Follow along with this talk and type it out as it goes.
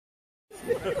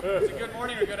Is it good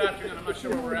morning or good afternoon? I'm not sure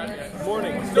where we're at yet.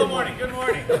 Morning. Still morning. Good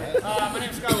morning. My name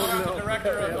is Scott. I'm the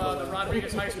director of the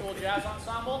Rodriguez High School Jazz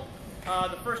Ensemble.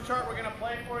 The first chart we're going to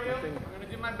play for you, I'm going to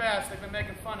do my best. They've been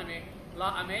making fun of me.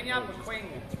 La Amenia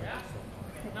Pequeña. Yeah?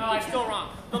 No, I'm still wrong.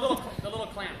 The little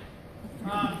clan.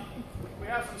 We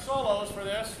have some solos for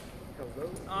this.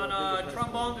 On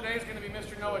trombone today is going to be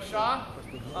Mr. Noah Shaw.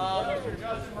 Mr.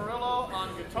 Justin Murillo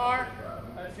on guitar.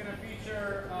 It's going to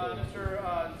feature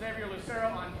Mr. Xavier Lucero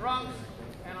on drums.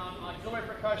 And on auxiliary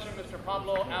percussion, Mr.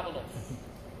 Pablo Avalos.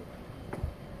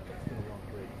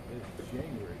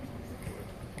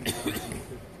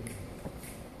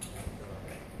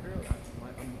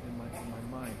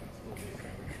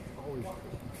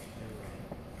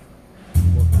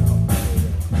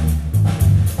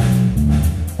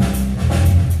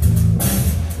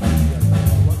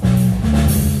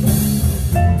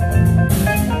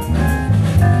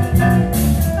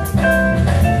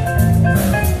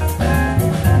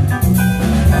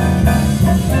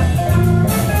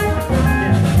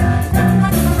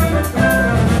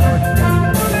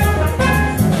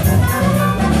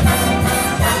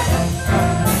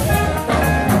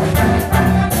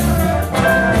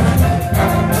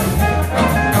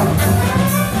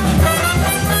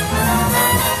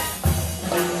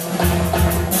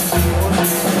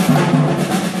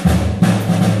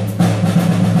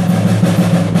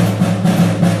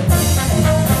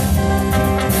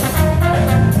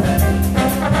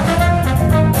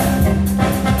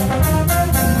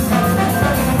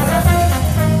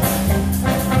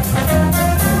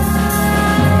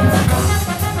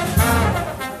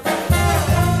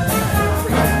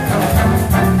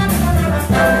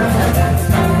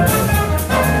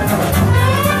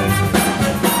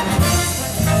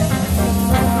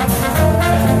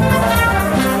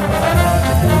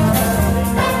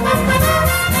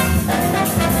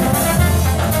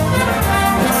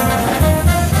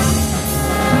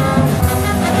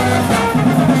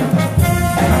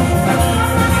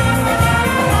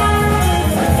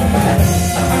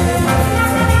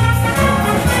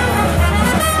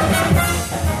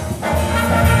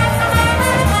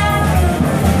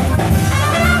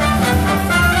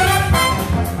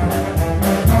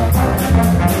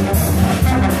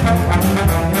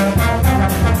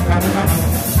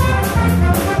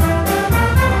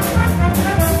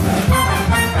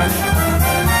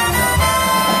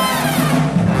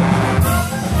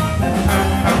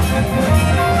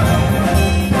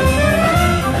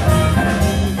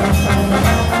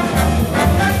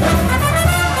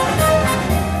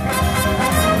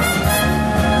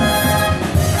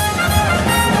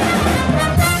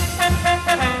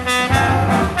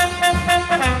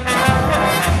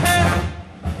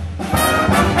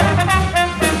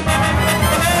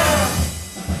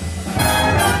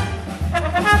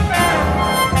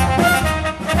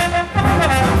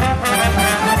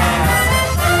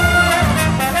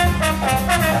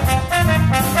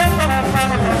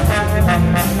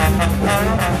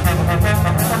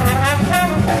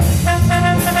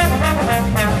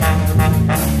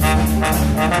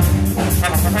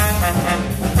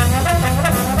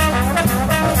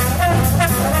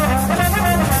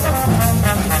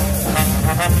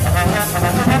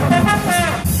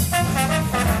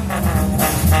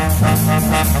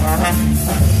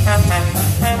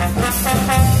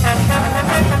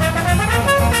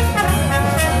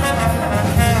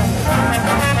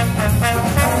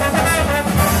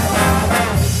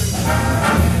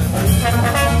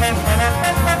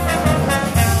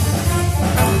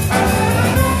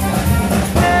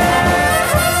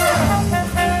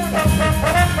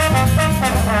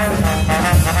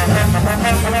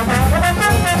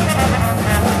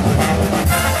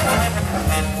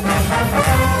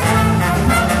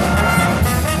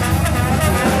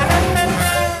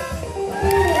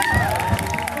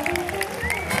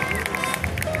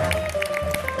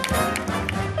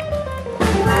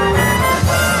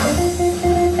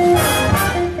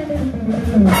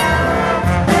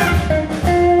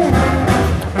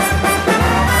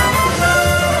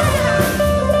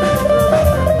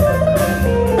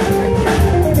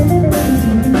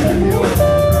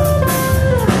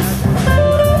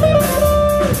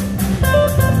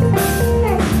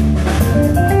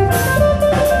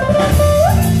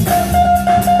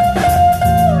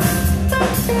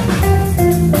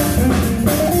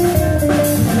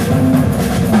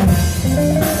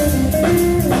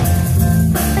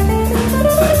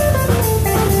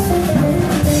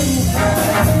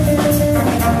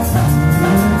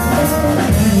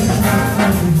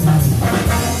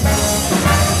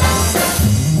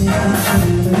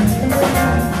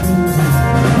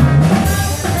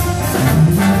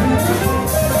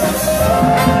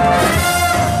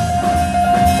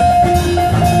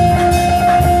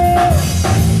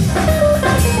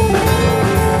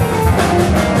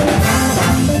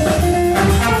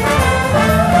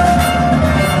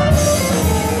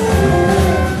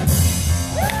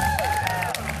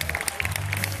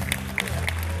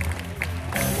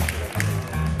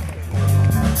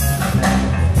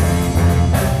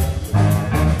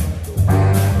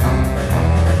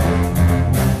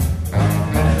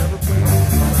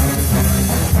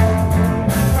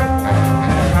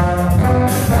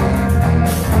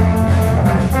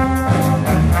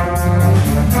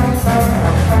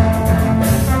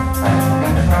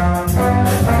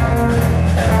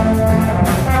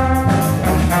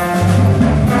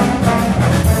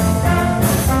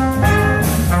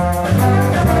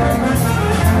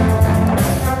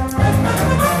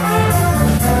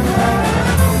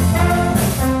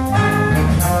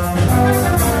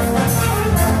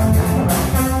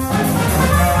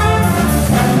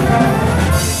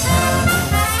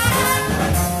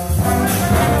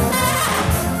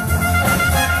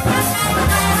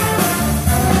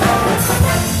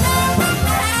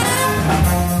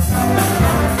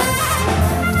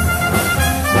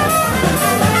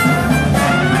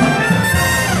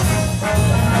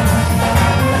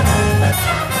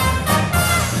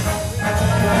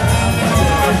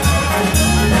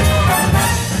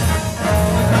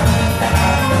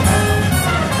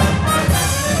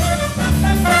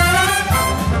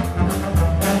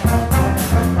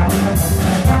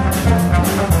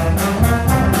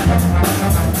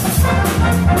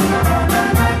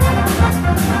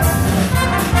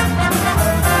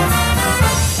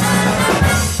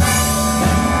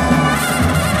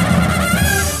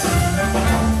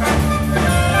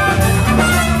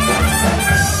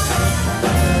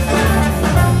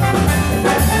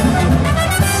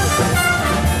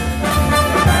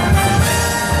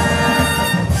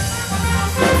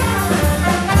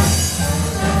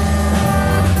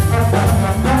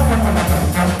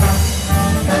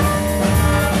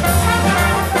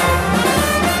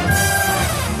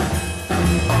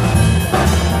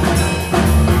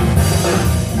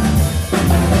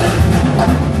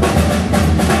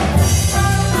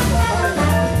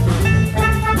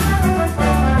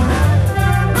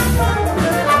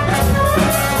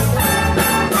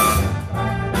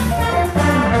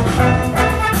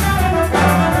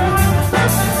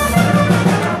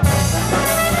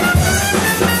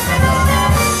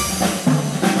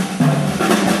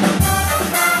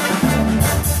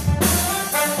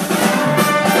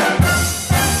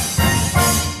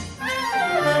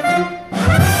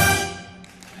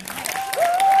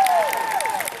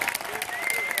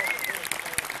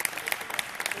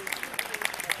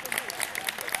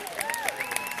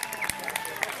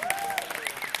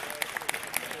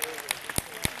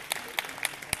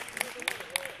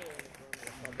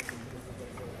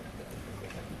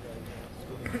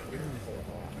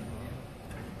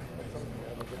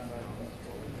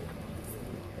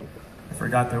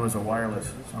 forgot there was a wireless,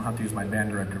 so I don't have to use my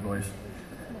band director voice.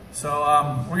 So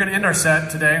we're going to end our set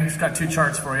today. We've just got 2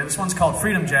 charts for you. This one's called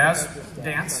Freedom Jazz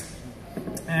Dance.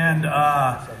 And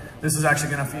this is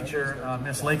actually going to feature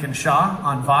Miss Laiken Shaw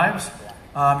on vibes,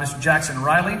 Mr. Jackson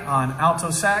Riley on alto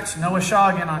sax, Noah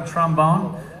Shaw again on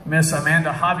trombone, Miss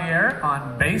Amanda Javier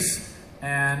on bass,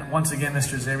 and once again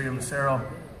Mr. Xavier Lucero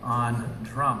on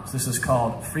drums. This is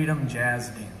called Freedom Jazz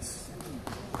Dance.